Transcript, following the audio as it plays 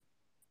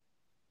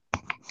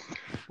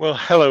Well,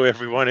 hello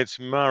everyone. It's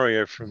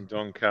Mario from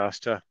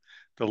Doncaster.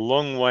 The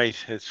long wait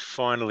has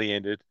finally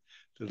ended.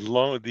 The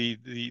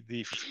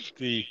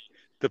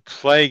the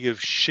plague of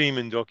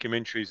Sheeman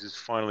documentaries has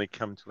finally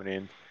come to an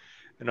end,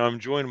 and I'm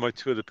joined by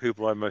two of the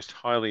people I most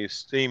highly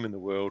esteem in the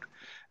world,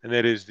 and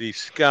that is the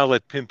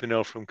Scarlet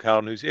Pimpernel from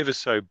Carlton, who's ever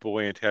so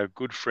buoyant, our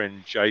good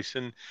friend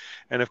Jason,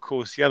 and of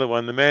course the other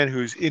one, the man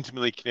who's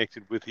intimately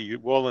connected with the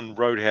Wallen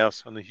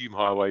Roadhouse on the Hume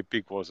Highway,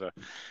 Big Wazza.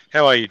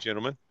 How are you,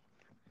 gentlemen?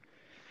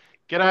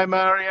 G'day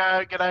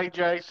Mario, g'day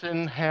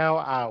Jason. How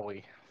are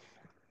we?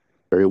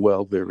 Very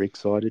well, very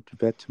excited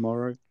about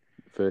tomorrow,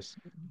 first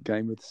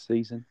game of the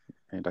season,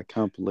 and I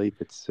can't believe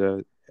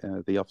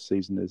the off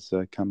season has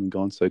come and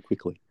gone so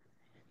quickly.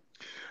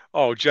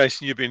 Oh,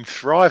 Jason, you've been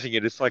thriving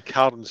it. It's like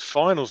Carlton's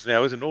finals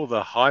now, isn't all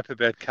the hype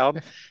about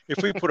Carlton?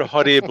 If we put a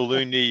hot air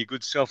balloon near your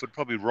good self, it'd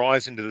probably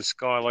rise into the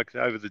sky like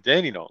over the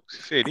Dandenongs.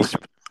 Fair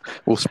dinkum.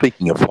 Well,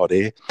 speaking of hot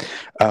air,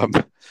 um,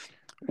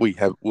 we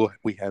have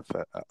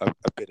a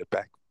better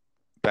back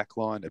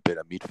line, a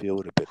better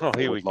midfield, a better Oh,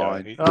 here we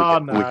forward go. line. Oh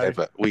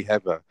We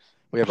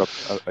no.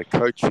 have a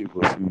coach who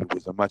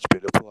was a much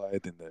better player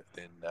than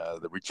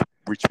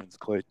Richmond's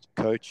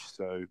coach.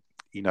 So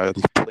there's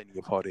plenty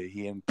of hot air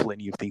here and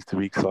plenty of things to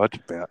be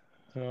excited about.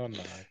 Oh no.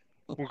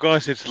 Well,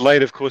 guys, it's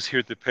late, of course,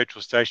 here at the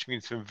petrol station. We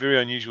have some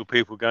very unusual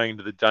people going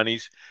into the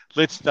Dunnies.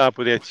 Let's start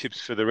with our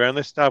tips for the round.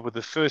 Let's start with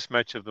the first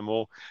match of them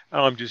all.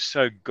 Oh, I'm just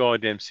so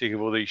goddamn sick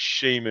of all these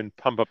Sheeman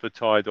pump up the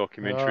tyre Oh,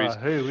 documentaries.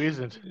 who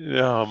isn't?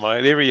 Oh,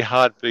 mate, every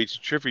heart beats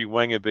true, every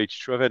wanger beats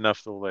true. I've had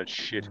enough of all that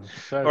shit.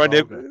 So All right,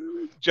 now, vulgar.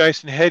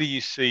 Jason, how do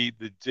you see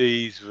the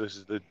D's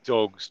versus the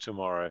Dogs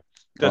tomorrow?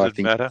 Does I it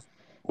think matter?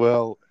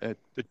 well, it,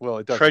 The well,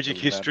 it doesn't tragic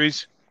really matter.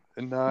 histories?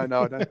 No,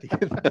 no, I don't think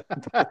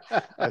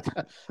I,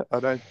 I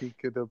don't think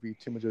there'll be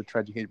too much of a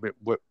tragic hit,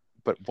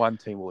 but one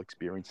team will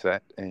experience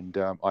that, and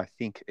I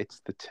think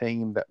it's the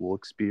team that will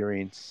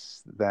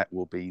experience that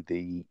will be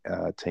the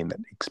team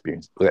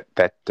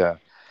that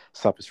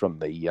suffers from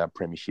the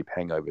Premiership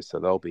hangover. So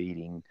they'll be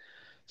eating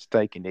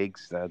steak and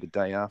eggs the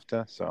day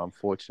after. So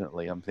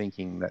unfortunately, I'm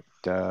thinking that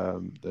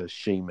the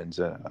Sheemans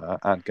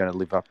aren't going to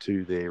live up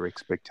to their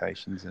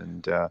expectations,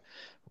 and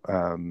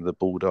the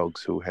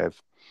Bulldogs, who have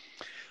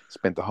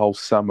spent the whole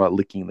summer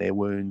licking their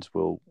wounds,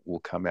 will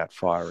come out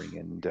firing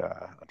and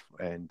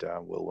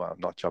will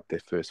notch up their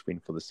first win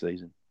for the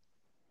season.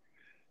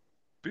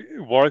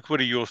 Warwick, what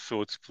are your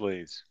thoughts,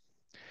 please?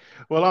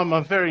 Well,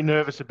 I'm very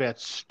nervous about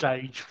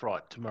stage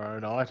fright tomorrow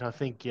night. I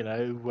think,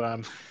 I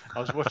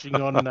was watching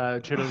on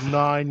Channel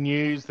 9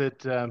 News that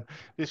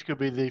this could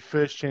be the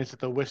first chance that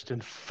the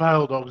Western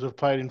Fail Dogs have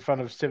played in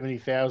front of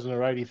 70,000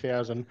 or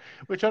 80,000,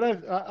 which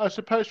I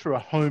suppose for a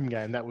home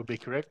game that would be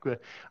correct. But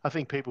I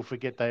think people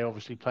forget they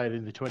obviously played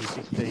in the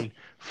 2016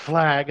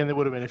 flag and there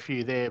would have been a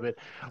few there. But,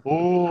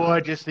 I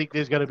just think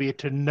there's going to be a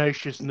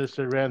tenaciousness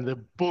around the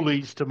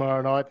Bullies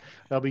tomorrow night.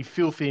 They'll be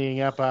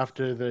filthying up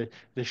after the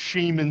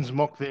Sheemans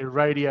mock their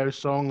radio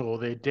song or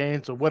their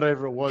dance or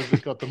whatever it was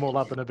that got them all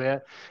up and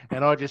about.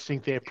 And I just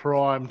think they're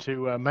primed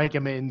to make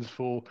amends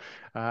for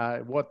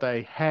what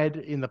they had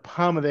in the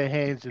palm of their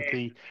hands at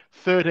the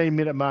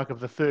 13-minute mark of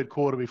the third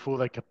quarter before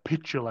they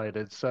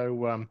capitulated.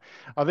 So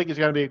I think it's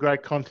going to be a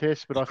great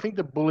contest, but I think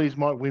the Bullies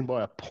might win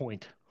by a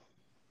point.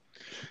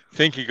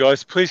 Thank you,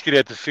 guys. Please get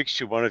out the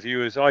fixture, one of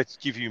you, as I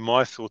give you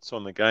my thoughts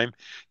on the game.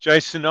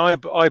 Jason, I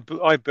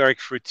barrack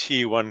for a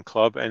Tier 1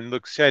 club, and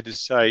look, sad to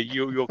say,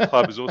 your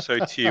club is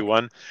also Tier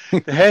 1.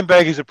 The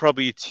Handbaggers are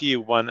probably a Tier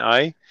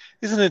 1A.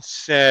 Isn't it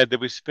sad that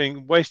we're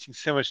wasting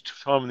so much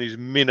time on these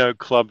minnow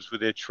clubs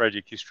with their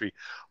tragic history?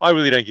 I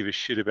really don't give a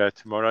shit about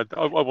tomorrow.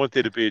 I want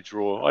there to be a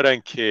draw. I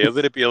don't care.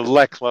 Let it be a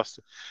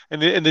lackluster.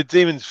 And the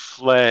Demons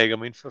flag, I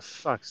mean, for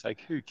fuck's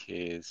sake, who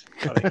cares?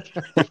 I don't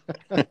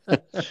care.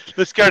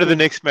 Let's go to the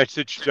next match.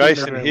 So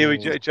Jason, here we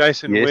No.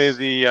 Jason, where Yes,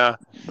 the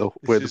this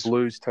where the is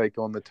Blues take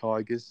on the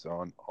Tigers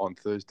on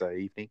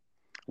Thursday evening.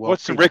 Well,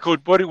 what's the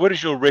record? What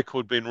has your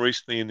record been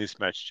recently in this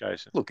match,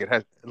 Jason?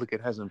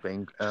 it hasn't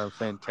been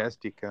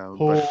fantastic, but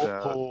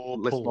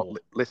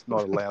let's not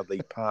Poor. allow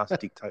the past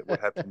dictate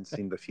what happens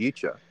in the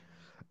future.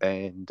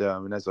 And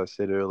as I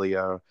said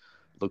earlier,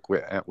 look, we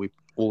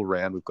all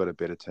around we've got a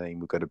better team.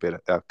 We've got a better.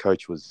 Our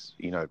coach was,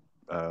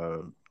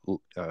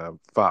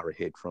 far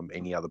ahead from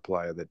any other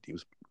player that he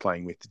was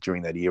playing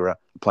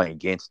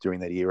against during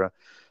that era.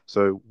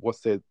 So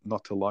what's there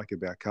not to like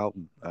about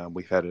Carlton?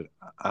 We've had an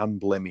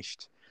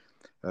unblemished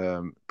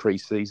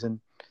pre-season.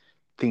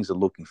 Things are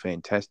looking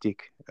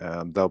fantastic.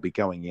 They'll be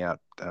going out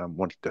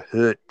wanting to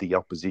hurt the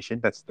opposition.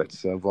 That's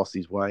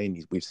Vossi's way,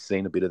 and we've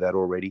seen a bit of that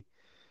already.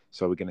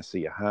 So we're going to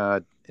see a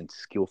hard and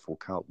skillful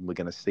Carlton. We're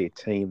going to see a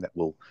team that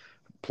will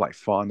play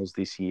finals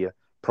this year,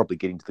 probably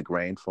get into the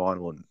grand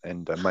final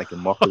and make a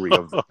mockery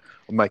of Oh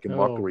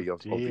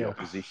the dear.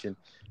 opposition.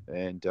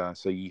 And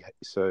so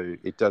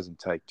it doesn't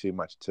take too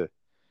much to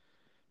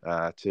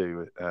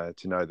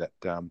know that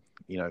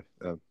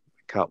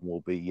Carlton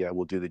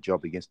will do the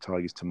job against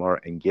Tigers tomorrow,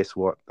 and guess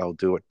what? They'll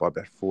do it by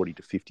about 40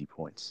 to 50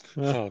 points.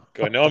 Oh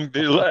God! No,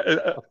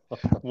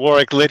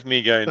 Warwick. Let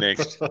me go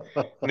next.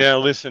 Now,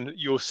 listen.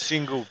 Your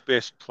single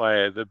best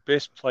player, the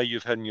best player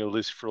you've had on your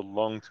list for a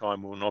long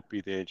time, will not be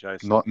there,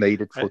 Jason. Not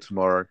needed for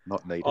tomorrow.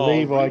 Not needed.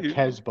 Levi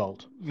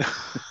Casbolt.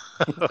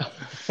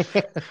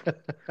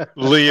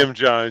 Liam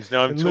Jones.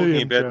 Now I'm talking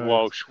Liam about Jones.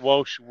 Walsh.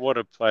 Walsh, what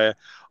a player!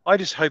 I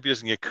just hope he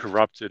doesn't get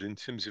corrupted in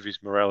terms of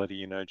his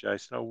morality.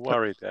 Jason. I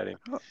worry about him.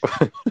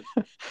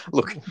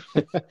 Look,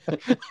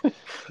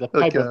 The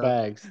paper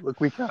bags. Look,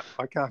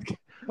 I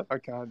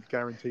can't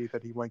guarantee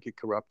that he won't get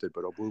corrupted,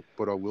 but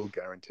I will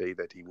guarantee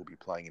that he will be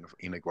playing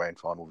in a grand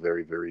final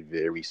very, very,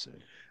 very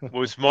soon.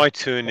 Well, it's my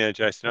turn now,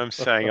 Jason. I'm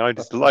saying I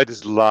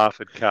just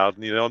laugh at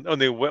Carlton. On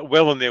their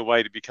on their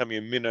way to becoming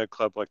a minnow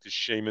club like the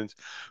Sheemans.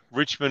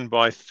 Richmond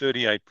by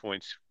 38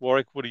 points.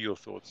 Warwick, what are your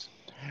thoughts?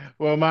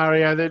 Well,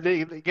 Mario,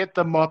 they get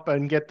the mop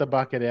and get the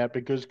bucket out,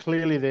 because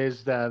clearly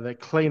there's the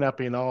clean-up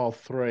in aisle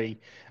 3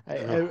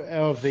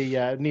 of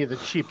the near the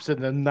chips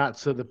and the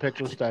nuts of the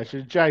petrol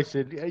station.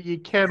 Jason, you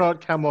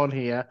cannot come on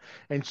here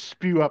and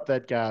spew up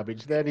that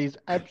garbage. That is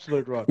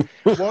absolute right.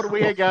 What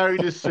we are going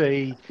to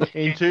see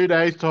in 2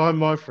 days' time,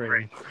 my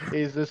friend,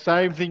 is the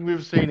same thing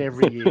we've seen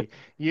every year.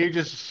 You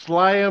just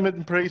slay them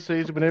in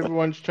pre-season when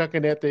everyone's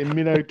chucking out their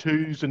minnow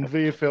 2s and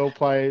VFL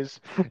players,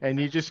 and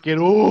you just get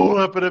all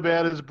up and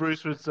about, as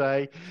Bruce would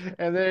say,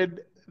 and then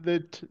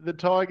the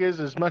Tigers,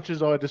 as much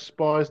as I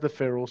despise the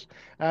Ferals,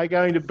 are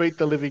going to beat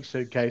the living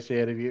suitcase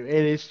out of you, and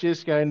it's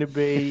just going to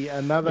be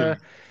another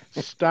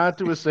start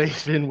to a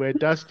season where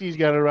Dusty's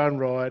going to run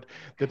riot.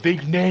 The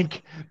big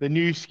Nank, the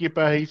new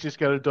skipper, he's just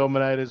going to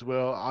dominate as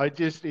well.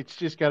 It's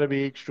just going to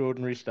be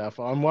extraordinary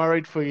stuff. I'm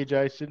worried for you,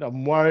 Jason.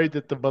 I'm worried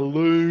that the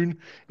balloon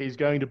is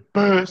going to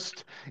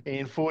burst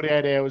in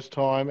 48 hours'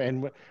 time,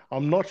 and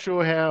I'm not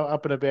sure how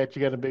up and about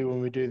you're going to be when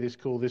we do this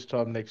call this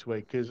time next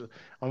week, because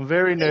I'm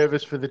very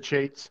nervous for the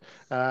cheats.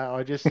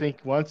 I just think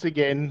once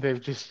again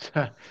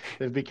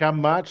they've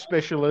become March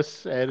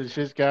specialists, and it's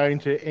just going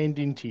to end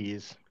in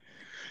tears.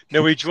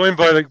 Now we're joined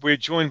by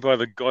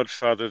the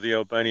godfather of the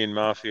Albanian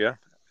Mafia.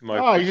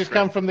 He's just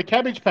come from the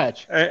cabbage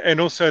patch. And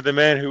also the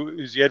man who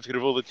is the advocate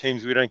of all the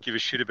teams we don't give a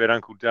shit about,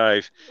 Uncle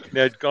Dave.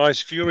 Now, guys,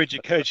 for your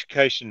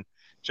education,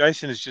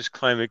 Jason has just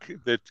claimed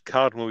that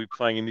Carlton will be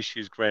playing in this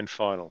year's grand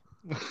final.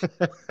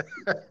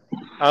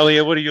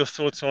 Alia, what are your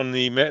thoughts on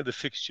the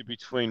fixture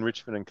between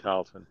Richmond and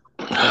Carlton?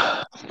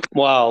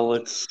 Well,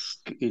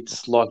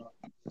 it's like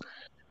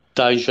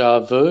deja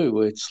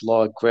vu. It's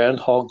like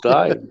Groundhog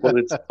Day. What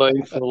it's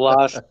been for the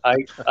last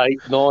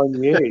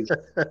 9 years.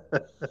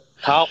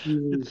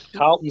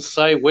 Carlton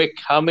say we're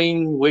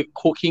coming, we're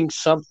cooking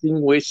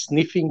something, we're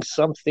sniffing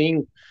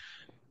something,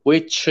 we're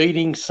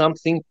cheating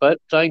something, but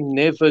they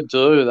never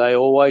do. They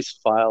always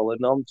fail.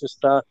 And I'm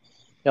just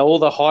all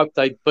the hype.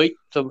 They beat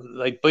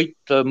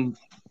the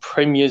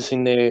premiers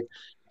in their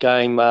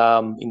game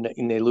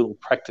in their little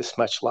practice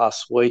match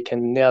last week,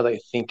 and now they're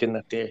thinking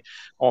that they're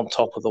on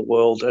top of the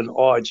world. And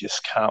I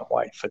just can't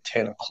wait for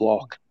 10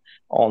 o'clock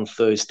on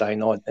Thursday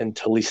night and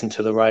to listen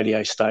to the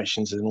radio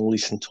stations and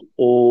listen to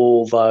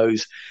all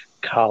those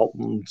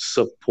Carlton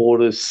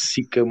supporters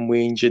sick and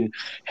whinge and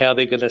how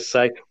they're going to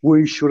say,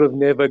 we should have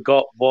never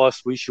got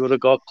Voss, we should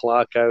have got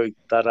Clarko,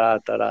 da-da.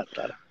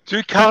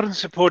 Do Carlton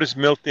supporters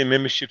melt their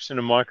memberships in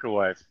a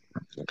microwave?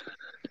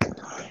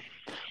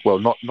 Well,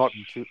 not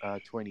in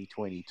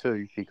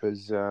 2022,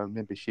 because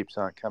memberships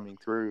aren't coming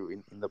through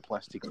in the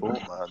plastic form.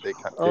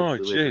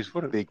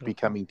 They're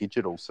becoming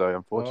digital. So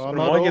unfortunately,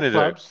 not all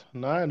clubs.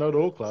 No, not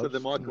all clubs. So the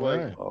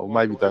microwave. Oh,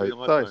 maybe those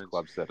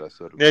clubs that are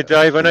sort of. Now,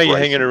 Dave, I know you're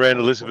hanging around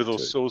Elizabeth or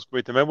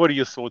Salisbury at the moment. What are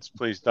your thoughts,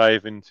 please,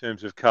 Dave, in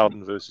terms of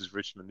Carlton versus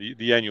Richmond,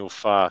 the annual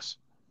farce?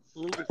 A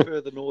little bit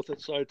further north at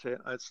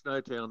Snowtown.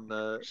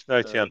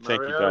 Snowtown,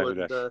 thank you,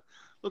 David.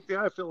 Look, the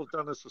AFL have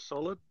done us a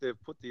solid. They've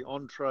put the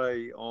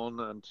entree on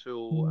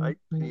until 8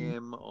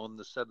 p.m. on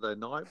the Saturday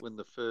night when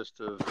the first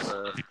of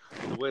the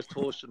West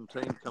Horsham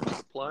team comes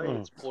to play.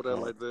 It's Port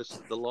Adelaide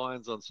versus the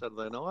Lions on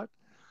Saturday night.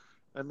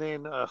 And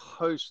then a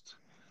host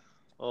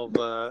of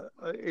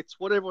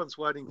it's what everyone's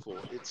waiting for.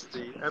 It's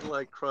the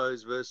Adelaide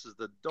Crows versus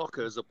the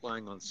Dockers are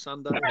playing on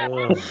Sunday.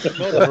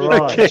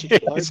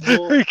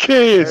 Who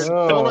cares?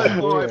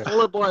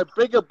 Followed by a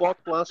bigger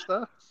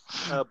blockbuster.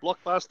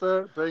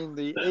 Blockbuster being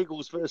the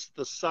Eagles versus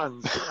the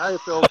Suns. The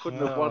AFL couldn't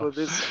have wanted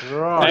this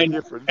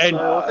different.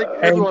 So I think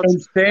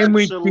everyone's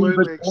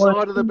absolutely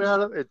excited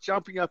about it. They're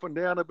jumping up and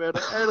down about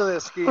it, out of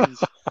their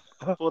skins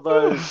for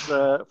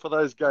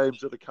those games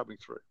that are coming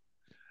through.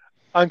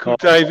 Uncle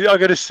Dave, I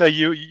got to say,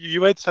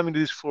 you add something to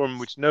this forum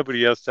which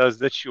nobody else does.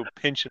 That's your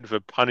pension for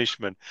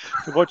punishment.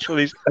 To watch all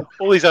these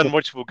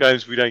unwatchable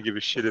games we don't give a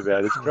shit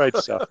about. It's great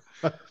stuff.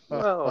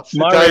 Well,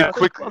 Dave,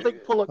 I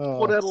think Port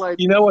Adelaide.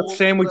 You know what's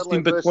sandwiched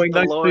in between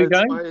those two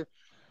games?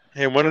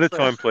 Yeah, one at a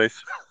time,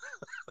 please.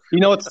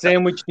 You know what's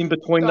sandwiched in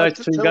between those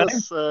two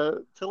games?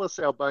 Tell us,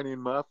 Albanian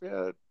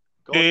Mafia.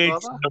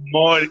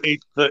 Godbrother?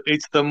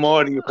 It's the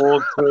mighty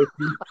horse.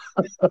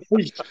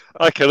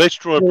 Okay, let's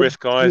draw a breath,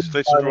 guys.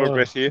 Let's draw a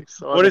breath here.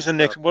 Exciting What is the stuff.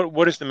 next?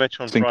 What is the match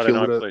on St Friday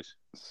night, Kilda, please?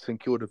 St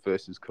Kilda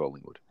versus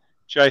Collingwood.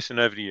 Jason,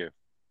 over to you.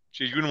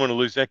 Geez, you wouldn't want to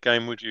lose that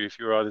game, would you, if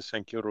you were either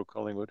St Kilda or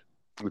Collingwood?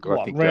 Look,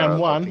 Round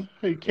one?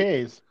 Who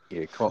cares?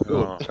 Yeah,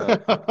 Oh.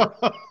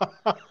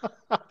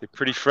 They're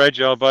pretty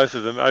fragile, both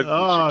of them.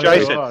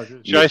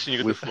 Jason, you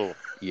get the floor.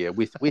 Yeah,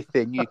 with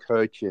their new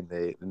coach and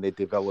their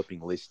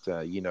developing list,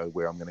 you know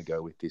where I'm going to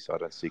go with this. I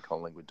don't see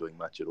Collingwood doing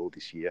much at all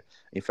this year.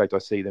 In fact, I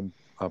see them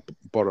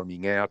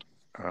bottoming out.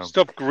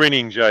 Stop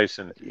grinning,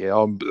 Jason.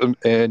 Yeah,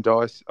 and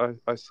I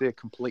see a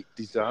complete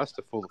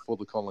disaster for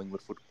the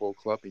Collingwood Football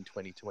Club in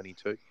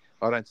 2022.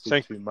 I don't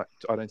see too much.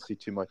 I don't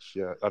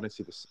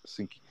see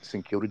the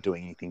St Kilda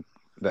doing anything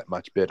that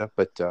much better.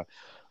 But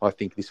I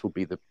think this will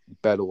be the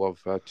battle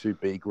of two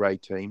B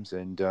grade teams,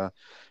 and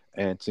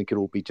St Kilda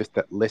will be just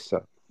that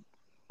lesser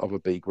of a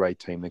B grade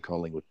team than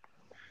Collingwood.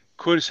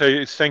 Could so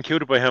it's St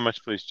Kilda by how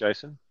much, please,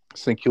 Jason?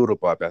 St Kilda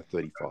by about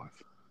 35.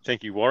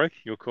 Thank you, Warwick.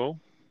 Your call.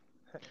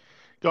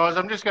 Guys,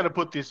 I'm just going to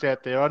put this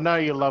out there. I know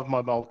you love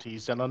my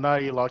multis, and I know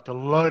you like to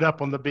load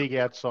up on the big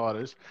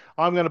outsiders.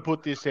 I'm going to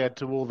put this out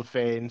to all the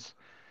fans.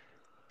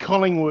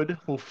 Collingwood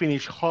will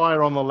finish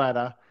higher on the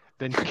ladder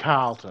than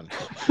Carlton.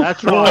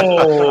 That's right.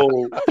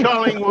 Oh.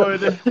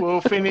 Collingwood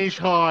will finish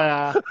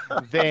higher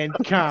than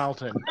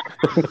Carlton.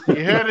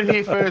 You heard it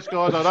here first,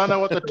 guys. I don't know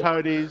what the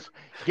tote is.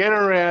 Get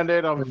around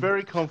it. I'm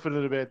very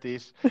confident about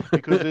this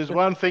because there's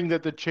one thing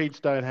that the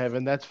cheats don't have,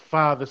 and that's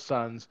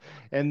father-sons.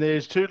 And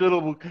there's two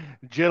little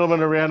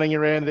gentlemen around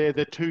there,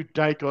 the two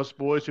Dacos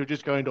boys who are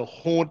just going to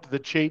haunt the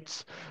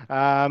cheats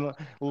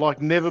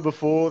like never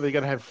before. They're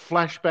going to have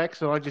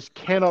flashbacks, and I just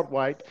cannot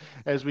wait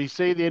as we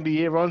see the end of the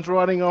year. Everyone's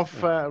riding off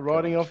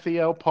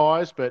the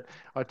Pies, but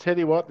I tell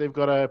you what, they've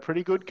got a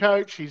pretty good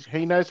coach.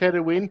 He knows how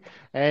to win,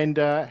 and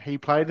he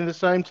played in the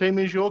same team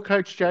as your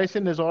coach,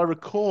 Jason, as I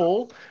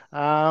recall.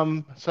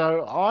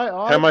 So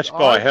How much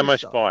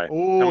by?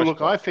 Oh,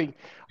 look, I think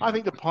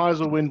the Pies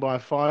will win by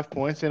 5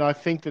 points, and I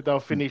think that they'll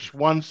finish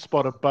one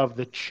spot above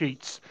the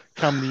Cheats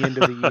come the end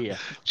of the year.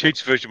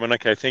 Cheats version 1.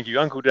 Okay, thank you,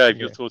 Uncle Dave.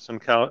 Your thoughts on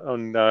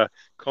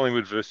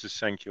Collingwood versus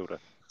St Kilda?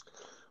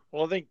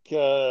 Well, I think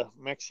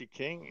Maxi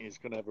King is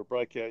going to have a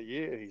breakout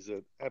year. He's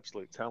an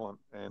absolute talent,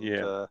 and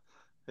he'll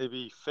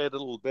be fed a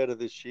little better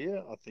this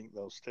year. I think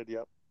they'll steady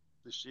up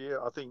this year.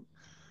 I think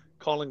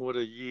Collingwood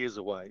are years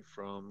away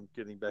from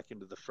getting back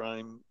into the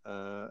frame.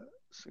 The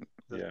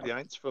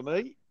Aints for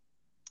me.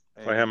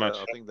 And, by how much?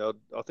 I think they'll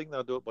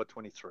do it by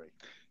 23.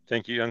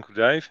 Thank you, Uncle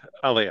Dave.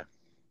 Alia.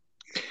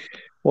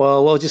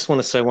 Well, I just want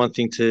to say one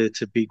thing to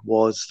Big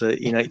Woz that,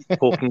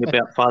 talking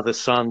about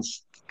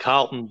father-sons,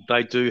 Carlton,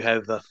 they do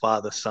have the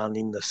father-son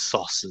in the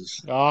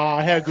sauces. Oh,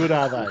 how good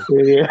are they?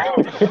 Yeah.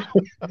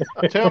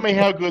 Tell me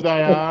how good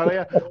they are,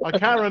 Alia. I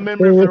can't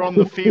remember if they're on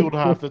the field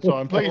half the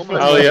time. Please,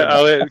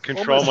 Alia,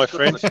 control, my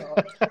friend.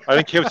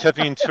 I think what's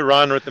happening in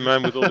Tirana at the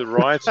moment with all the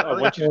riots. I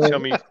want you to tell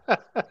me.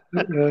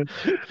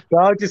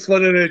 I just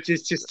wanted to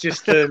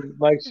just to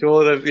make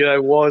sure that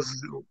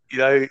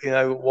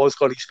Woz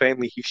got his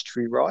family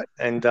history right,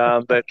 and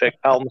that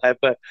Carlton have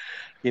that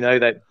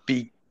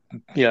big.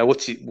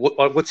 What's his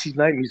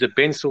name? Is it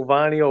Ben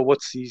Silvani or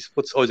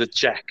is it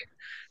Jack?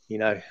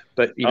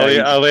 But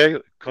Alia,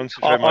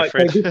 concentrate, my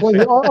friend.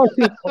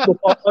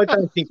 I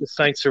don't think the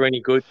Saints are any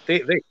good.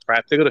 They're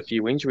crap. They've got a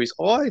few injuries.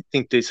 I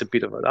think there's a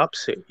bit of an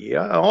upset here.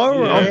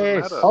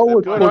 I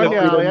would put a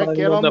bit of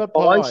money on the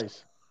Pies.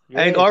 Yes.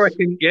 And I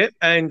reckon,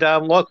 and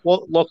like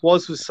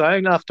Woz was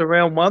saying, after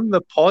round one, the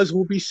Pies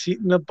will be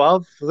sitting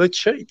above the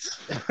Cheats.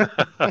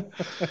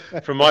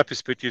 From my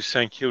perspective,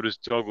 St Kilda's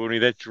dog ordinary,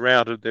 their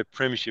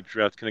premiership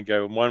drought's going to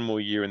go one more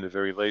year in the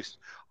very least.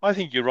 I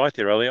think you're right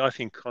there, Ali. I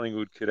think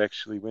Collingwood could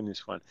actually win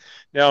this one.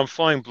 Now, I'm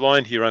flying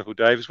blind here, Uncle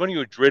Dave. Is one of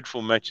your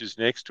dreadful matches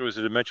next, or is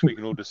it a match we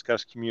can all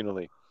discuss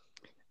communally?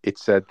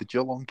 It's the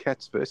Geelong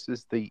Cats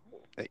versus the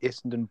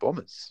Essendon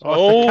Bombers.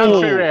 The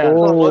country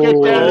round. Get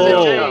down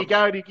there. You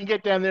go. You can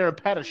get down there and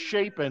pat a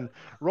sheep and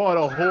ride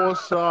a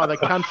horse. The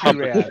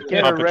country round.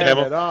 Get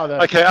around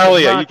it. Okay,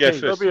 Alia, you go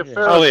first. There'll be a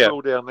Ferris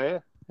wheel down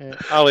there. Yeah.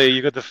 Alia,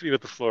 you got the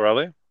floor,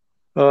 Alia.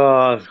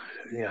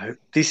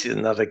 This is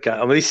another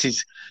game. I mean,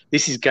 this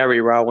is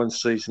Gary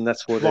Rowan's season.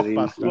 That's what it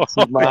is. It's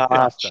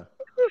March.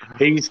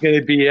 He's going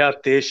to be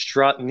out there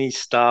strutting his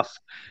stuff.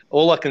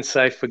 All I can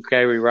say for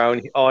Gary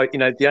Rowan,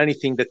 the only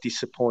thing that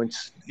disappointing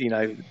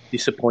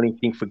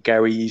thing for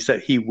Gary is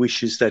that he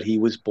wishes that he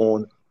was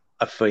born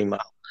a female,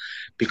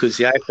 because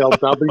the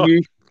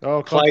AFLW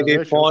play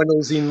their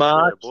finals in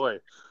March,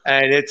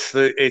 and it's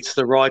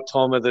the right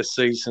time of the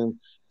season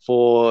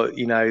for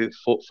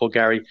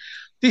Gary.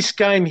 This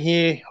game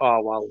here,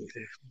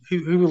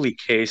 who really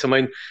cares? I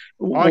mean,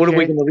 what are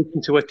we going to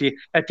listen to at the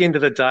end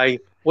of the day?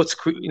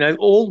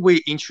 All we're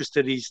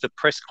interested in is the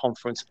press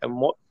conference and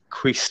what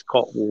Chris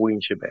Scott will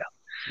whinge about.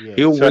 Yeah.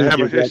 He'll whinge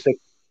about the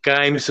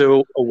games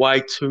are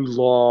way too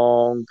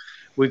long.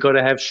 We've got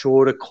to have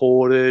shorter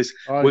quarters.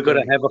 We've got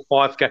to have a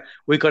 5 game.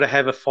 We've got to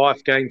have a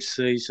 5 game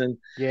season.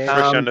 Yeah.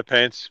 Fresh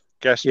underpants.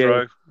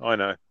 Gastro, I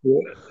know.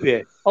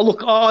 Yeah. Oh,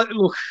 look,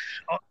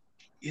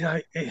 you know,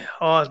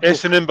 look,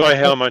 Essendon by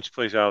how much,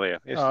 please, Alia?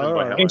 Essendon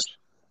by how much?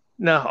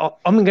 No,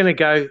 I'm going to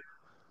go.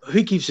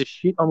 Who gives a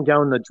shit? I'm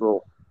going the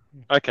draw.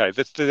 Okay,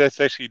 that's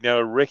actually now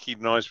a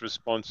recognised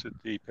response at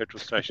the petrol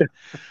station.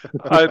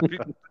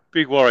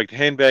 Big Warwick,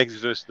 handbags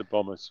versus the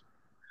Bombers.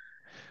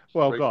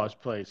 Well, guys,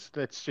 please,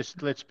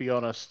 let's be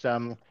honest.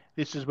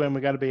 This is when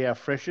we're going to be our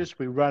freshest.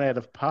 We run out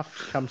of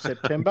puff come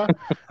September,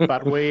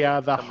 but we are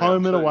the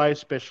home and away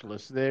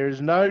specialists. There is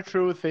no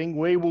truer thing.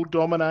 We will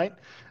dominate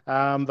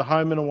the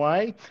home and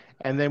away,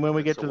 and then when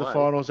we get to the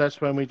finals,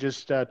 that's when we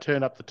just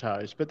turn up the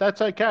toes. But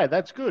that's okay.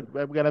 That's good.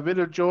 We're going to have a bit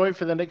of joy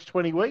for the next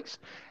 20 weeks,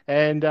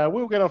 and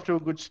we'll get off to a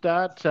good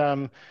start.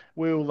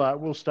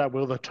 We'll start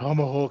with the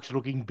Tomahawks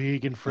looking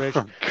big and fresh.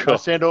 I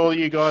sent all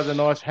you guys a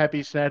nice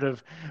happy snap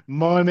of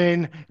my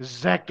man,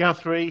 Zach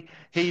Guthrie.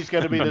 He's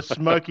going to be the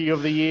smoky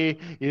of the year.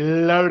 You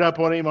load up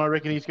on him. I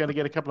reckon he's going to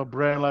get a couple of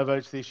Brownlow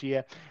votes this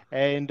year.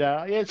 And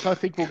yes, I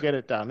think we'll get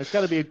it done. It's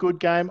going to be a good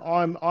game.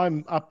 I'm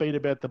upbeat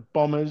about the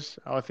Bombers.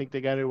 I think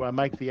they're going to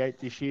make the 8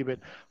 this year, but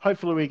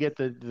hopefully we get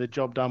the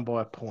job done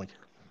by a point.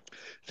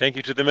 Thank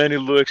you to the man who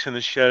lurks in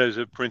the shadows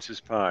of Princes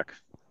Park.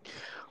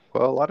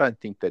 Well, I don't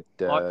think that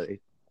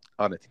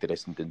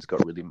Essendon's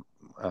got really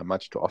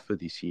much to offer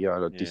this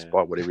year,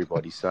 despite what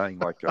everybody's saying.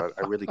 Like, I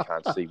really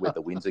can't see where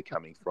the wins are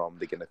coming from.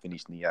 They're going to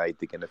finish in the 8.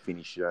 They're going to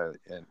finish,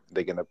 and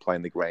they're going to play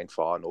in the grand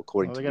final.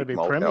 According to Mick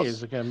Malthouse, premiers.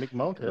 They're going to Mick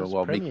Malthouse.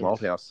 Well, Mick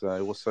Malthouse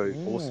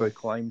also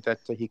claimed that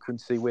he couldn't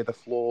see where the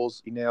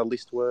flaws in our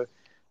list were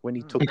when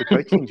he took the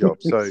coaching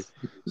job.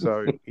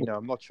 So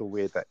I'm not sure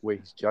where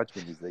his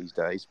judgment is these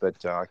days,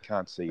 but I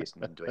can't see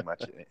Essendon doing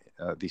much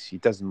this year.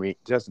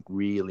 Doesn't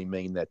really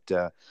mean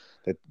that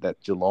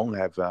Geelong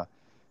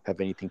have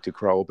anything to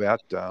crow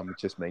about. It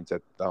just means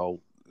that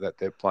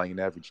they're playing an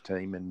average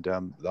team,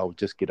 and they'll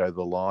just get over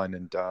the line.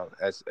 And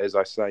as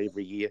I say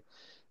every year,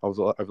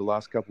 over the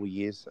last couple of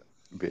years,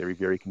 very,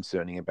 very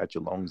concerning about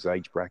Geelong's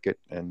age bracket,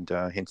 and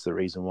hence the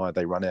reason why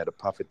they run out of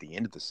puff at the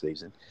end of the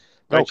season.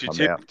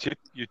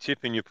 You're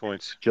tipping your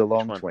points.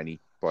 Geelong 20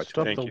 by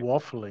 20. Stop the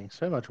waffling.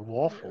 So much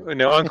waffle.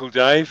 Now, Uncle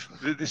Dave,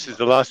 this is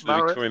the last of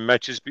the Victorian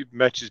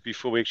matches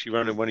before we actually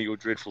run in one of your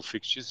dreadful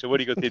fixtures. So what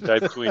do you got there,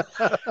 Dave Quinn?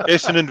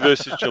 Essendon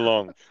versus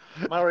Geelong.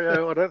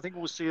 Mario, I don't think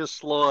we'll see a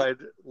slide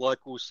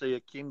like we'll see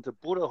akin to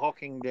Buddha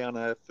hocking down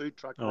a food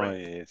truck ramp.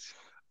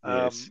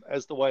 Yes.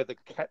 As the way the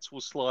Cats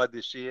will slide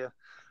this year.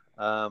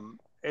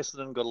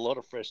 Essendon got a lot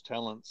of fresh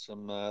talents,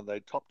 and they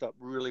topped up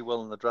really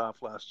well in the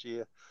draft last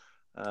year.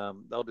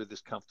 They'll do this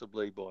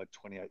comfortably by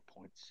 28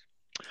 points.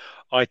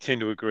 I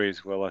tend to agree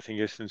as well. I think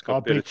Essendon's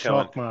got better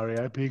talent. Shock,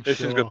 Mario.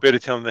 Essendon's got better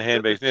talent than the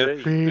handbags.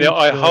 Now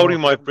I'm holding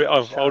my breath.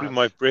 I'm holding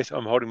my breath.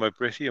 I'm holding my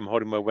breathy. I'm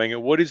holding my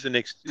wanger. What is the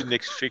next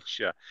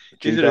fixture?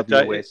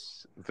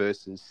 GWS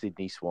versus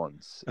Sydney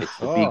Swans. It's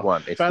the big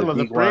one. It's Battle the of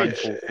the big one.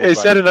 Bridge.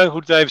 Is that an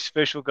Uncle Dave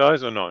special,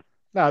 guys, or not?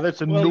 No,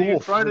 that's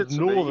You've thrown it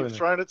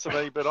to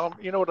me, but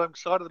you know what I'm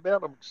excited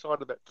about? I'm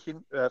excited about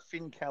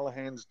Finn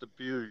Callahan's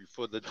debut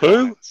for the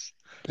Giants.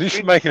 Who?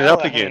 He's making it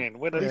up again.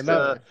 When it's,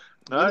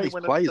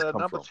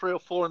 number 3 or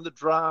 4 in the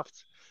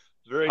draft.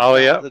 Very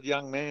talented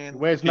young man.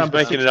 Where's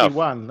number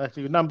 61? That's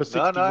number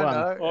 61.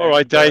 No. All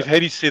right, Dave, how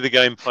do you see the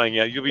game playing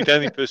out? You'll be the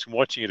only person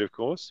watching it, of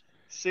course.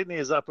 Sydney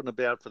is up and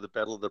about for the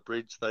Battle of the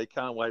Bridge. They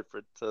can't wait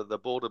for the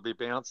ball to be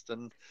bounced.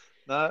 And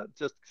no,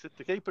 just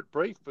to keep it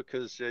brief,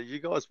 because you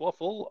guys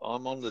waffle,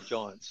 I'm on the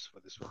Giants for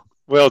this one.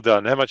 Well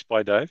done. How much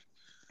by Dave?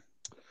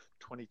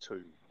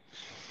 22.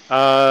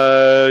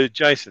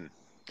 Jason.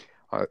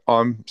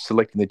 I'm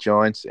selecting the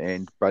Giants,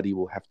 and Buddy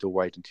will have to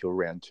wait until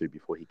round 2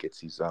 before he gets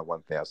his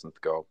 1,000th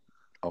goal.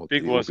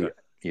 Big was it?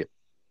 Yep.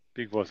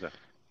 Big was it?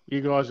 You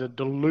guys are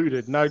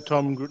deluded. No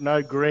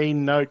no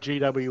Green, no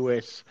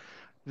GWS.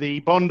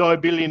 The Bondi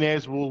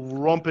Billionaires will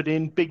romp it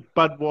in. Big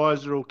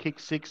Budweiser will kick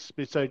 6.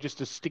 So just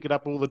to stick it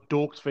up all the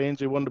Dorks fans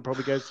who wanted to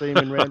probably go see him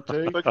in round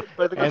 2.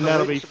 And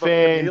that'll be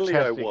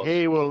fantastic.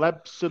 He will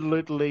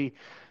absolutely...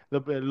 The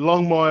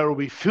Longmire will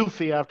be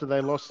filthy after they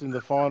lost in the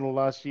final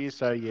last year.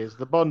 So, yes,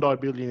 the Bondi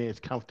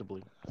Billionaires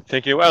comfortably.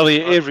 Thank you.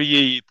 Alia, every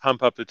year you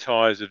pump up the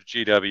tyres of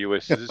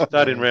GWS. Does it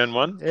start in round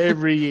 1?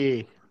 Every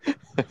year.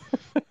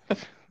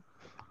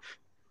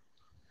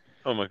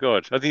 Oh, my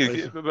God. I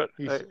think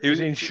he was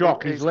in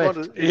shock. He's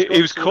left.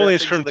 He was calling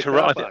us from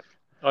Toronto.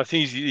 I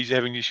think he's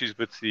having issues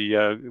with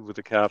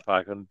the car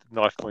park on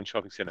Knife Point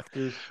Shopping Centre.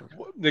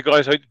 The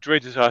guys I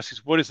dread to ask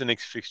is, what is the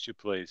next fixture,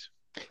 please?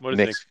 What is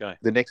the next game?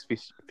 The next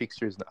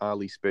fixture is an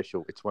Alia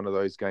special. It's one of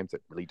those games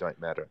that really don't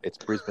matter. It's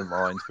Brisbane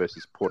Lions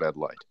versus Port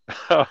Adelaide.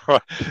 All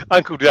right.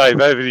 Uncle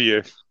Dave, over to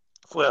you.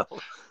 Well,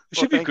 it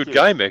should be a good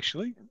game,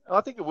 actually.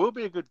 I think it will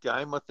be a good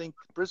game. I think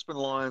Brisbane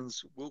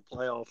Lions will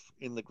play off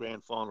in the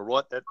grand final.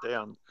 Write that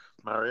down,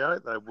 Mario.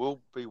 They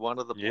will be one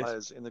of the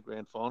players in the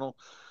grand final.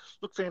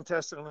 Look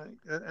fantastic,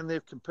 and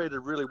they've competed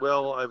really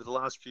well over the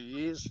last few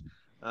years.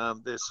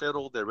 They're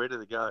settled. They're ready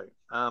to go.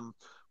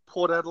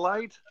 Port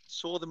Adelaide,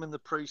 saw them in the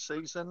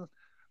pre-season.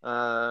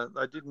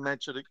 They didn't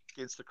match it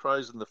against the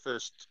Crows in the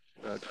first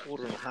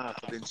quarter and a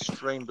half, but then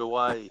streamed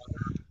away.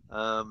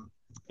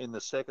 in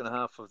the second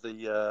half of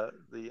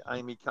the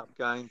Amy Cup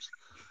games.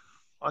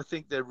 I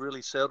think they're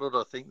really settled.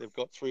 I think they've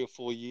got 3 or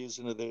 4 years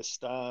into their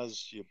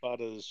stars, your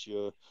Butters,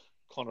 your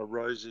Connor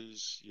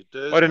Rosies, your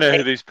Dursman. I don't know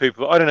who these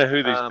people. I don't know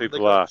who these They've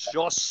people are. got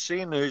Josh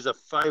Sin, who's a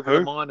favourite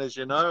of mine, as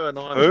you know, and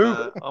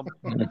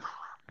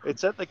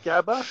it's at the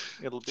Gabba.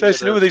 It'll be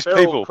Jason, at who are a these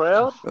feral people?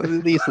 crowd.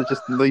 These are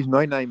just these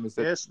no-namers.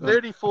 Yes,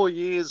 34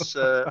 years,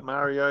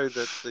 Mario,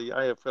 that the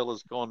AFL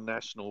has gone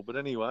national. But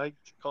anyway,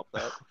 cop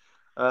that.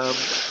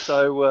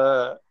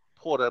 So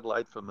Port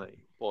Adelaide for me.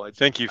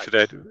 Thank you for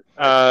that.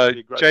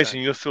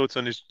 Jason, your thoughts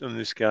on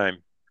this game?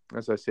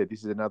 As I said, this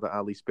is another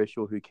Ali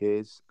special. Who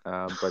cares?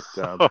 But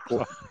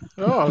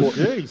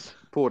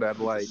Port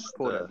Adelaide.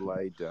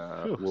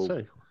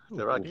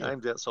 There are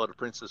games outside of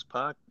Princes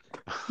Park.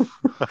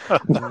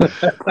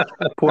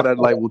 Port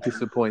Adelaide will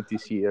disappoint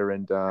this year,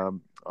 and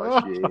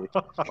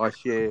I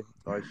share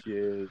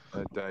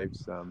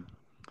Dave's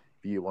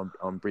view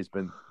on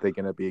Brisbane. They're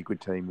going to be a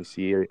good team this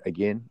year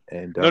again,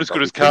 and not as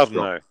good as Carlton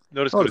though.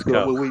 Not as good as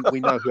Carlton. Well,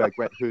 we know who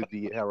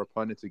our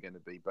opponents are going to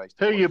be based.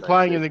 Who are you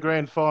playing in the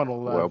grand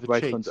final? Well,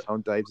 based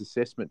on Dave's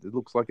assessment, it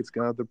looks like it's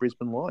going to the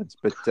Brisbane Lions,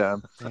 but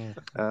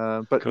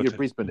you're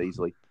Brisbane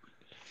easily.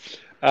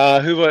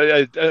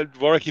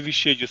 Warwick, have you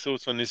shared your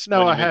thoughts on this?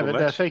 No, I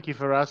haven't. Thank you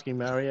for asking,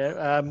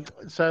 Mario.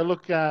 So,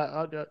 look,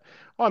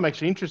 I'm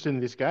actually interested in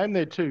this game.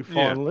 They're 2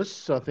 finalists.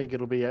 So I think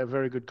it'll be a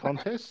very good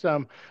contest.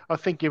 I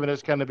think given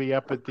it's going to be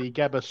up at the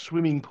Gabba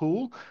swimming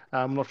pool,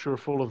 I'm not sure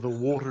if all of the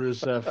water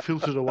is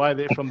filtered away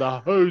there from the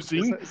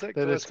hosing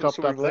that has popped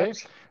up there.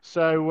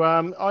 So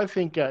I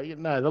think,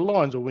 the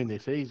Lions will win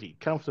this easy,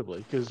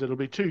 comfortably, because it'll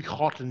be too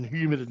hot and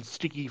humid and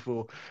sticky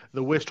for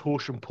the West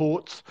Horsham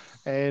Ports.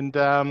 And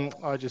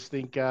I just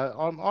think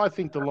I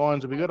think the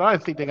Lions will be good. I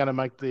don't think they're going to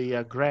make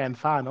the grand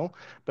final,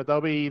 but they'll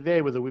be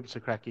there with the whips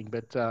are cracking.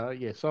 But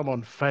yes, I'm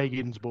on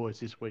Fagan's boys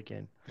this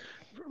weekend.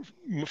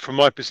 From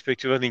my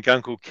perspective, I think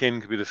Uncle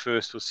Ken could be the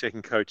first or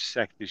second coach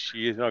sacked this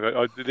year.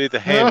 They're the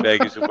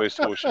handbaggers of West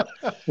Horsham.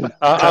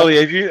 Ali,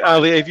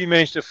 have you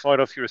managed to fight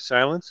off your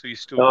assailants, or are you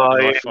still?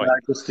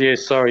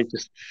 Sorry,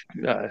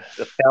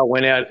 the foul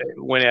went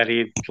out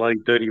here, bloody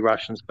dirty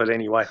Russians. But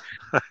anyway,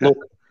 look.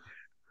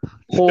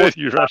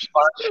 Dirty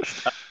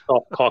Russians.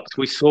 Cox.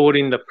 We saw it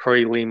in the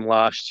prelim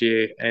last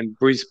year, and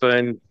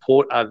Brisbane,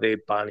 Port are their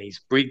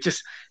bunnies.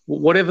 Just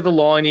whatever the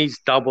line is,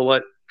 double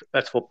it.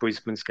 That's what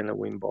Brisbane's going to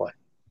win by.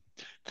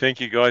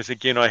 Thank you, guys.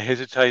 Again, I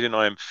hesitate and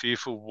I am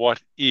fearful.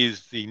 What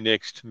is the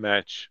next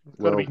match?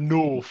 Got to be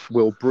North.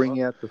 Well,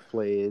 bring out the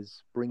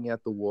flares, bring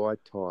out the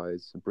white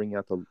ties, and bring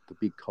out the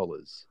big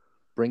collars.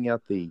 Bring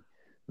out the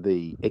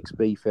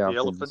XB Falcons. The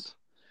elephant.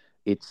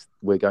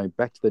 We're going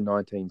back to the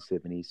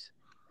 1970s,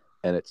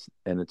 and it's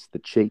the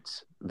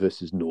Cheats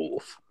versus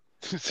North.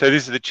 So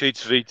this is the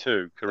Cheats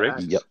V2,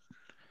 correct? Yep.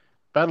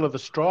 Battle of the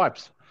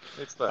Stripes.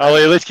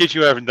 Alia, let's get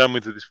you over and done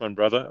with this one,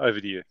 brother. Over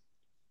to you.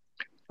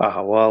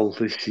 Well,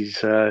 this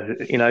is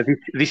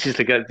this is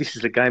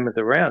the game of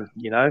the round.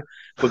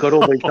 We've got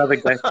all these other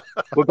games.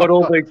 We've got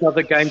all these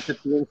other games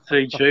at the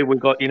MCG.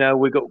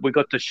 We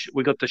got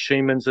the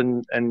Shemans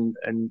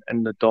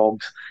and the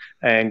Dogs,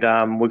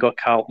 and we got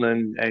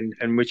Carlton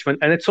and Richmond.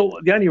 And it's all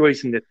the only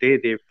reason that they're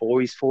there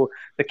is for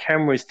the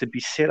cameras to be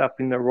set up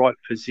in the right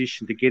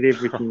position to get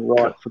everything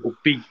right for the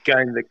big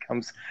game that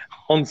comes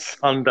on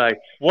Sunday.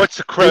 What's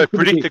the crowd?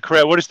 Predict the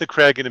crowd. What is the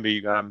crowd going to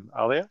be,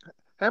 Alia?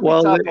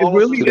 Well, it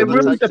really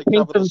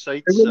depends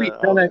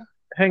on.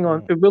 Hang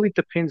on, it really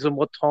depends on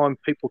what time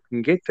people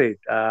can get there.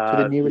 To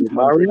the nearest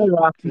Mario, no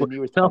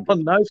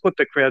one knows what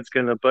the crowd's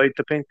going to be.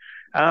 Depends.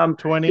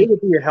 20. It'll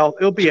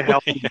be a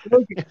healthy.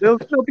 There'll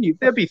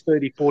be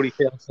 30,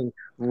 40,000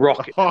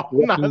 rocket. Oh,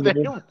 no, there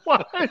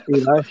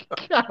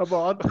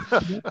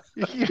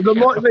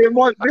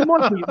won't. Come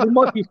on. There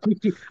might be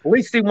 50. At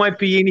least there won't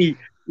be any.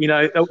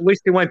 At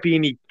least there won't be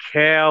any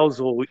cows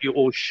or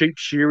sheep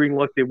shearing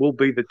like there will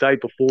be the day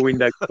before in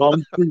that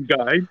country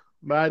game.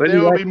 Mate, there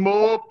will be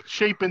more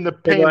sheep in the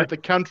pen at the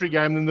country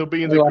game than there'll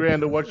be in the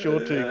ground to watch your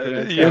two.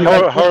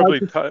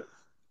 Horribly.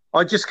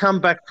 I just come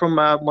back from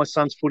my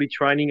son's footy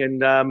training,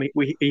 and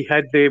he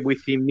had there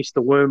with him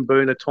Mr.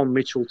 Wormburner, Tom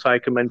Mitchell,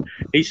 take him, and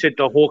he said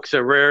the Hawks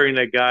are raring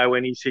to go,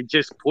 and he said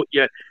just put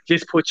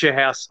your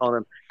house on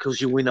them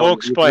because you win.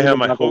 Hawks by how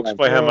much? Hawks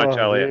by how much,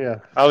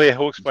 Alia? Alia,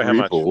 Hawks by how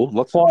much?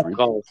 Lots of 5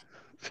 goals.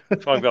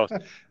 5 goals.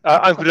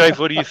 Uncle Dave,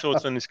 what are your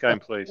thoughts on this game,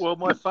 please? Well,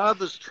 my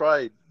father's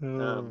trade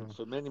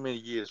for many, many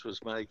years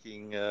was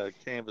making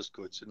canvas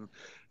goods, and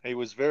he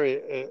was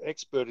very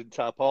expert in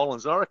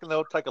tarpaulins. I reckon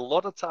they'll take a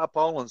lot of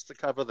tarpaulins to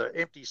cover the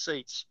empty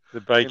seats.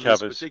 The bay covers.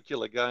 This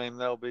particular game,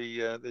 there'll be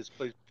there's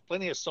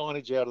plenty of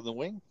signage out in the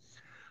wing.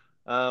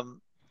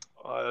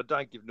 I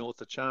don't give North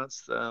a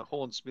chance.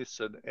 Horn Smith's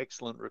an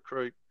excellent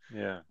recruit.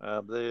 Yeah.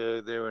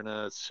 They're in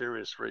a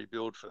serious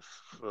rebuild for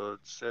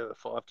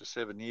 5 to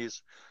 7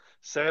 years.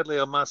 Sadly,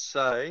 I must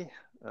say,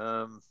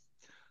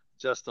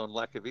 just on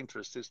lack of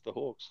interest, it's the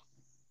Hawks.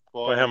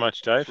 By how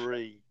much, Dave?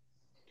 3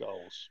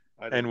 goals.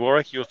 And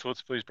Warwick, your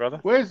thoughts, please,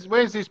 brother? Where's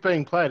this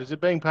being played? Is it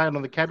being played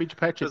on the Cabbage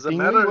Patch at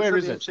Dingley? Where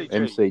is it? MCG.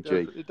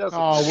 MCG. It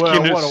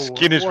doesn't.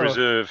 Skinner's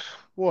Reserve.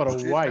 What a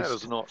It waste.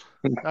 matters not.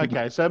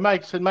 Okay, so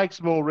it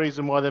makes more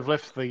reason why they've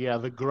left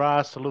the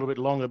grass a little bit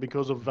longer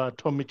because of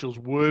Tom Mitchell's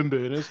worm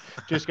burners.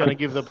 Just going to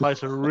give the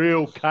place a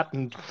real cut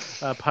and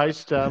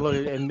paste.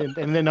 And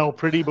then old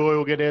Pretty Boy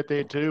will get out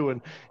there too,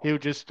 and he'll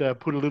just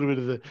put a little bit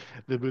of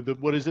the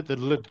what is it, the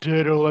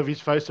dirt all over his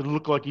face to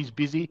look like he's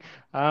busy.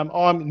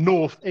 I'm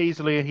North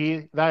easily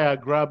here. They are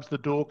grubs, the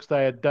Dorks.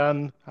 They are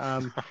done.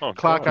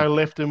 Clarko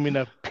left them in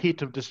a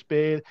pit of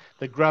despair.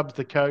 The grub's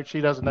the coach.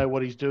 He doesn't know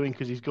what he's doing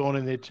because he's gone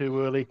in there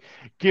too early.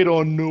 Get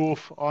on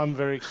North. I'm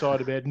very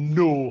excited about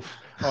North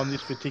on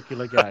this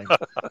particular game.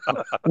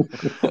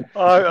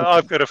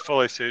 I've got to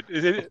follow suit.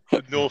 Is it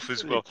North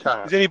as well?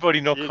 can't. Is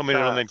anybody not You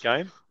commented on can't.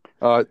 that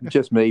game?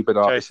 Just me, but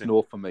it's Jason.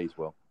 North for me as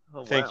well.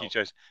 Oh, Thank wow. you,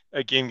 Jason.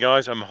 Again,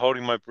 guys, I'm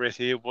holding my breath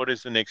here. What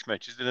is the next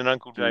match? Is it an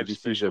Uncle Dave This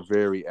special? is a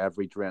very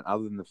average round.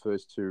 Other than the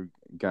first two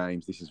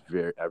games, this is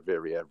a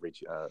very average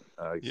set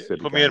of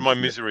Put me out of my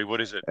games. misery.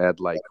 What is it?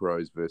 Adelaide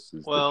Crows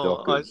versus the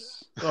Well,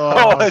 Dockers.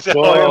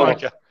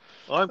 Okay.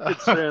 I'm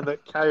concerned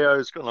that KO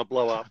is going to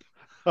blow up.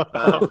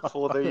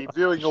 For the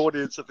viewing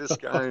audience of this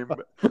game,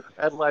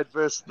 Adelaide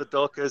versus the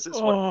Dockers,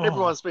 it's what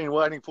everyone's been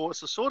waiting for.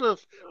 It's a sort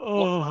of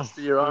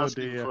blockbuster you're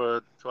asking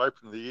to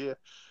open the year.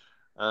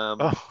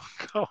 God.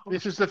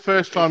 This is the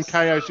first time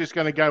KO's just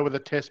going to go with a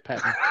test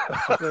pattern.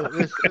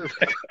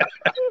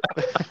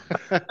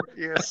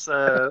 Yes,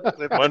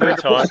 One at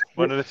a time.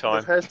 One at a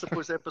time. They've had to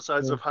push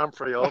episodes of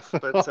Humphrey off,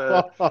 but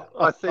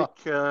I think,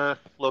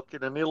 look,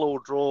 in a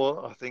 0-0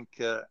 draw, I think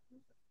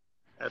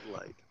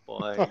Adelaide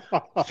by.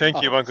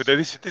 Thank you, Uncle Dave.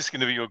 This is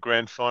going to be your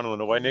grand final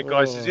in a way. Now,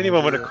 guys, does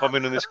anyone want to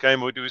comment on this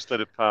game, or do we just let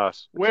it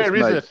pass? Where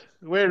is it?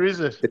 Where is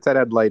it? It's at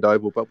Adelaide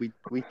Oval, but we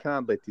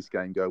can't let this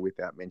game go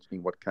without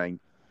mentioning what Kane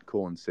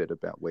Corn said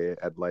about where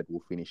Adelaide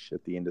will finish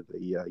at the end of the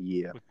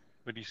year.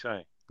 What do you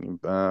say?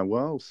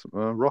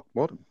 Rock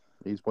bottom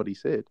is what he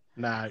said.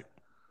 No,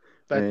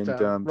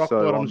 rock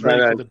bottom's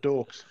ready for the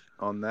Dorks.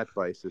 On that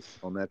basis,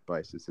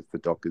 it's the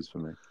Dockers for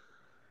me.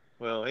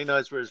 Well, he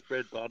knows where his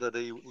bread buttered.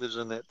 He lives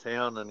in that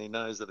town, and he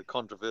knows that a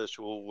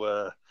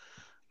controversial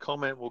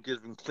comment will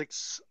give him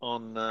clicks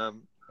on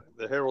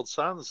the Herald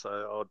Sun.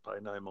 So I'd pay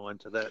no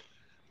mind to that.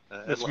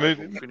 Adelaide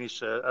will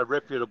finish a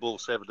reputable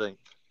 17th.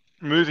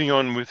 Moving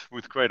on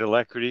with great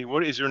alacrity.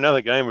 What is there another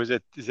game? Or is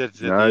that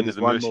the end of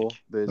the one Mercy? more.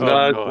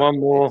 One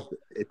more.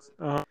 It's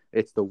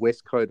the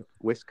West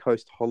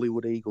Coast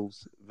Hollywood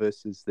Eagles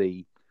versus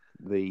the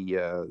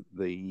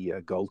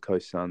Gold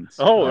Coast Suns.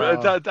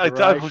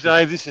 Uncle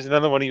Dave, this is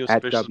another one of your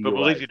specials, but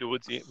we'll leave you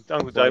towards the end.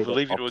 Uncle Dave, we'll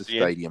leave you towards the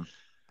end.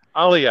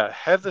 Alia,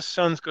 have the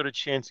Suns got a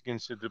chance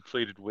against the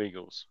depleted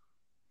Eagles?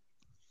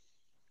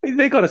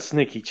 They got a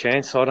sneaky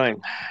chance.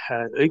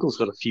 Eagles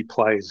got a few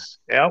players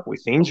out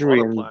with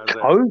injury and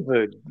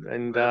COVID,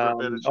 and I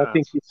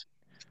think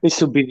this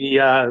will be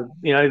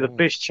the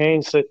best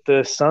chance that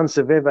the Suns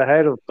have ever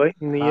had of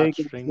beating the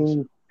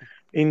Eagles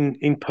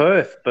in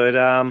Perth.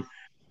 But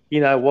you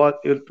know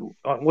what?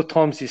 What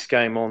time's this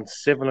game on?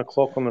 7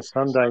 o'clock on a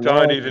Sunday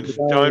night.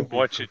 Don't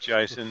watch it,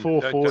 Jason.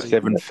 4:40.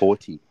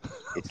 7:40.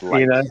 It's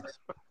late.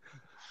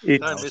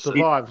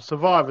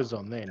 Survivor's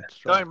on then.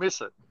 Don't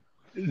miss it.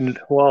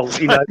 Well,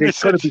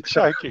 there's got to be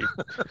something.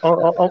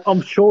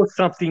 I'm sure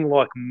something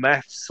like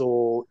maths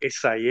or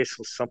SAS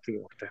or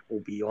something like that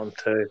will be on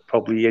to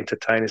probably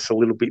entertain us a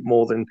little bit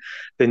more than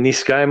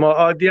this game.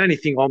 The only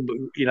thing I'm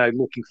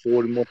looking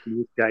forward to watching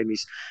this game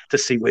is to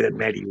see whether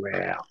Matty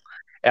Rao,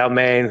 our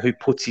man who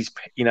puts his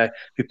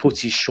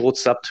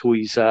shorts up to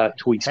his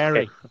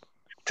pec,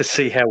 to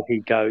see how he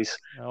goes.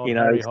 Suns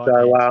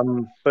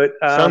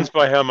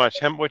by how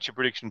much? What's your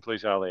prediction,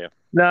 please, Alia?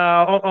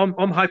 No,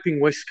 I'm hoping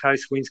West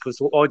Coast wins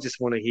because I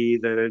just want to hear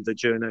the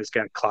journos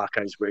go,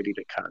 Clarko's ready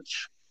to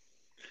coach.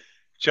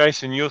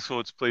 Jason, your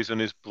thoughts, please, on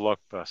this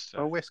blockbuster.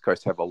 Well, West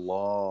Coast have a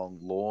long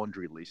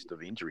laundry list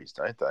of injuries,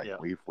 don't they? Yeah.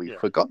 We've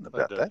forgotten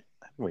about that,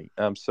 haven't we?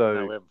 No,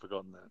 we haven't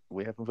forgotten that.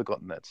 We haven't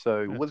forgotten that.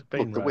 So the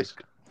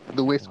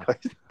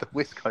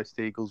West Coast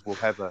Eagles will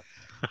have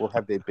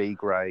their B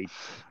grade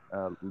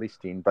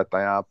listing, but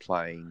they are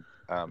playing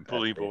at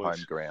their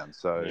home ground.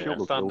 So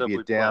it'll be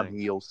a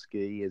downhill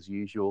ski as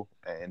usual,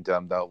 and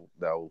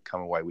they'll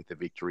come away with the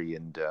victory,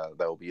 and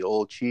they'll be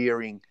all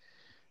cheering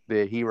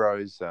their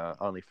heroes,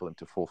 only for them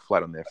to fall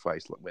flat on their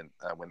face when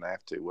they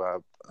have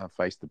to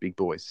face the big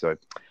boys. So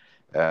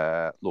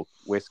look,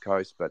 West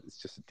Coast, but it's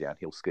just a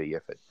downhill ski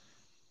effort.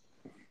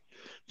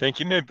 Thank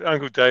you. No,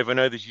 Uncle Dave, I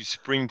know that you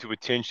spring to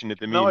attention at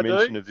the mere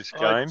mention of this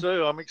game. I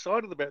do. I'm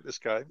excited about this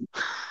game.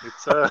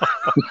 It's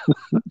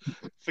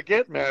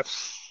forget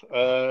maths,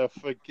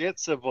 forget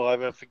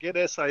Survivor,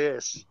 forget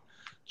SAS.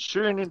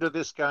 Tune into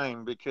this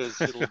game because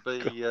it'll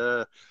be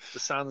the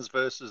Suns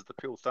versus the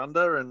Peel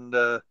Thunder, and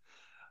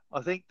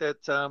I think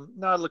that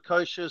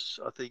Lukosius,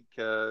 I think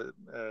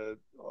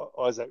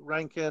Isaac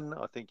Rankin,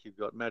 I think you've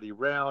got Matty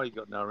Rao, you've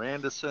got Noah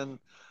Anderson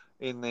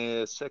in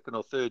their second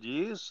or third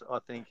years. I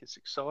think it's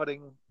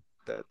exciting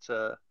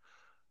that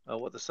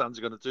what the Suns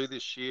are going to do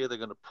this year. They're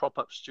going to prop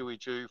up Stewie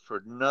Jew for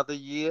another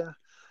year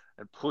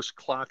and push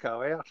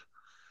Clarko out.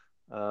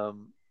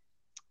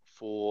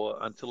 for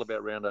until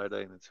about round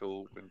 18,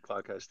 until when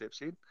Clarko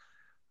steps in.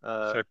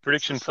 So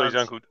prediction, please,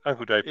 Uncle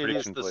Dave.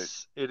 Prediction,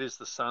 please. It is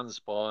the Suns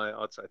by,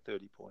 I'd say,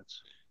 30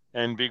 points.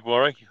 And Big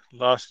Warwick,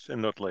 last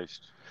and not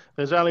least.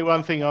 There's only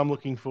one thing I'm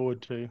looking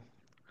forward to,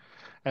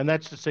 and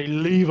that's to see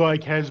Levi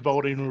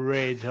Casbolt in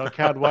red. I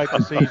can't wait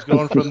to see he's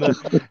gone from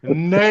the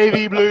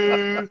navy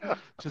blue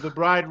to the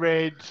bright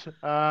red.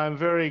 I'm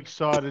very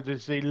excited to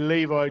see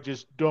Levi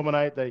just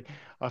dominate.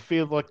 I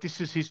feel like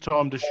this is his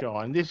time to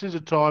shine. This is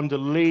a time to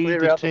lead Clear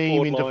the out the team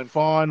forward into line.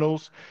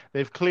 finals.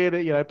 They've cleared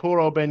it. You know,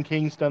 poor old Ben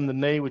King's done the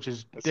knee, which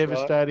is That's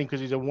devastating because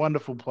he's a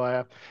wonderful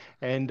player.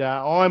 And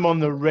I'm on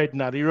the red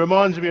nut. He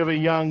reminds me of a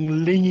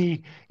young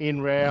Lingy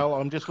in Rail.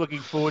 I'm just looking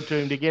forward to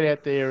him to get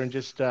out there and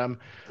just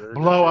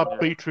blow up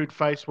Beetroot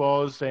Face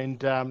was.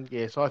 And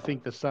yes, I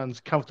think the Suns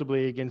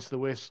comfortably against the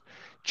West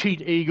Cheat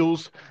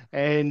Eagles.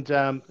 And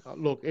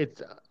look,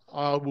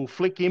 I will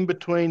flick in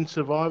between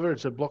Survivor.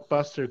 It's a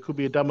blockbuster. It could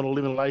be a double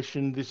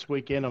elimination this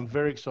weekend. I'm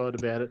very excited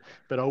about it.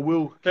 But I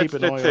will keep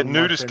an eye on That's that my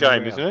nudist friend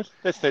game, Rao. isn't it?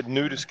 That's that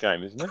nudist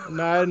game, isn't it?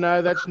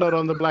 No, that's not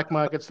on the black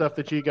market stuff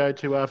that you go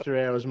to after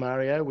hours,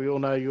 Mario. We all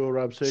know you're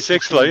searching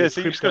Sex for club. your Yeah,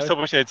 so you've got to crypto. stop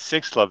watching that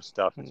sex club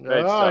stuff. It's bad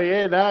Oh, stuff.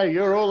 yeah, no,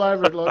 you're all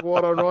over it like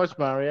white on rice,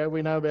 Mario.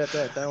 We know about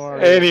that. Don't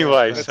worry.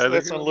 Anyway, about that. so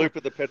That's on loop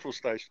at the petrol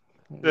station.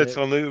 That's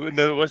on.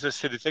 No, as I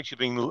said, it's actually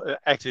being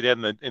acted out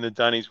in the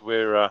dunnies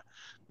where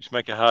which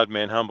make a hard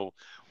man humble.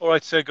 All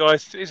right, so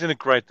guys, isn't it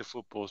great the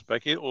football's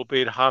back here,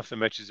 albeit half the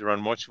matches are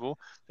unwatchable?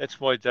 That's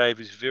why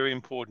Dave is very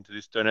important to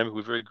this dynamic.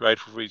 We're very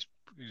grateful for his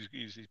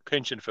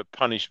penchant for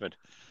punishment.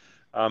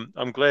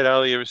 I'm glad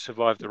Alia has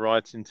survived the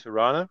riots in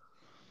Tirana.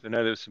 I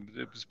know it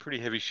was pretty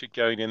heavy shit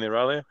going in there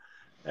earlier.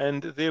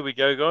 And there we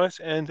go, guys.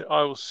 And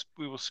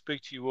we will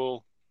speak to you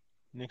all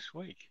next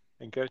week.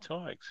 And go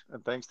Tigers.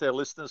 And thanks to our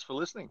listeners for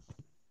listening.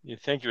 Yeah,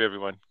 thank you,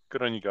 everyone.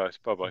 Good on you guys.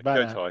 Bye-bye. Bye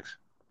Go now. Tigers.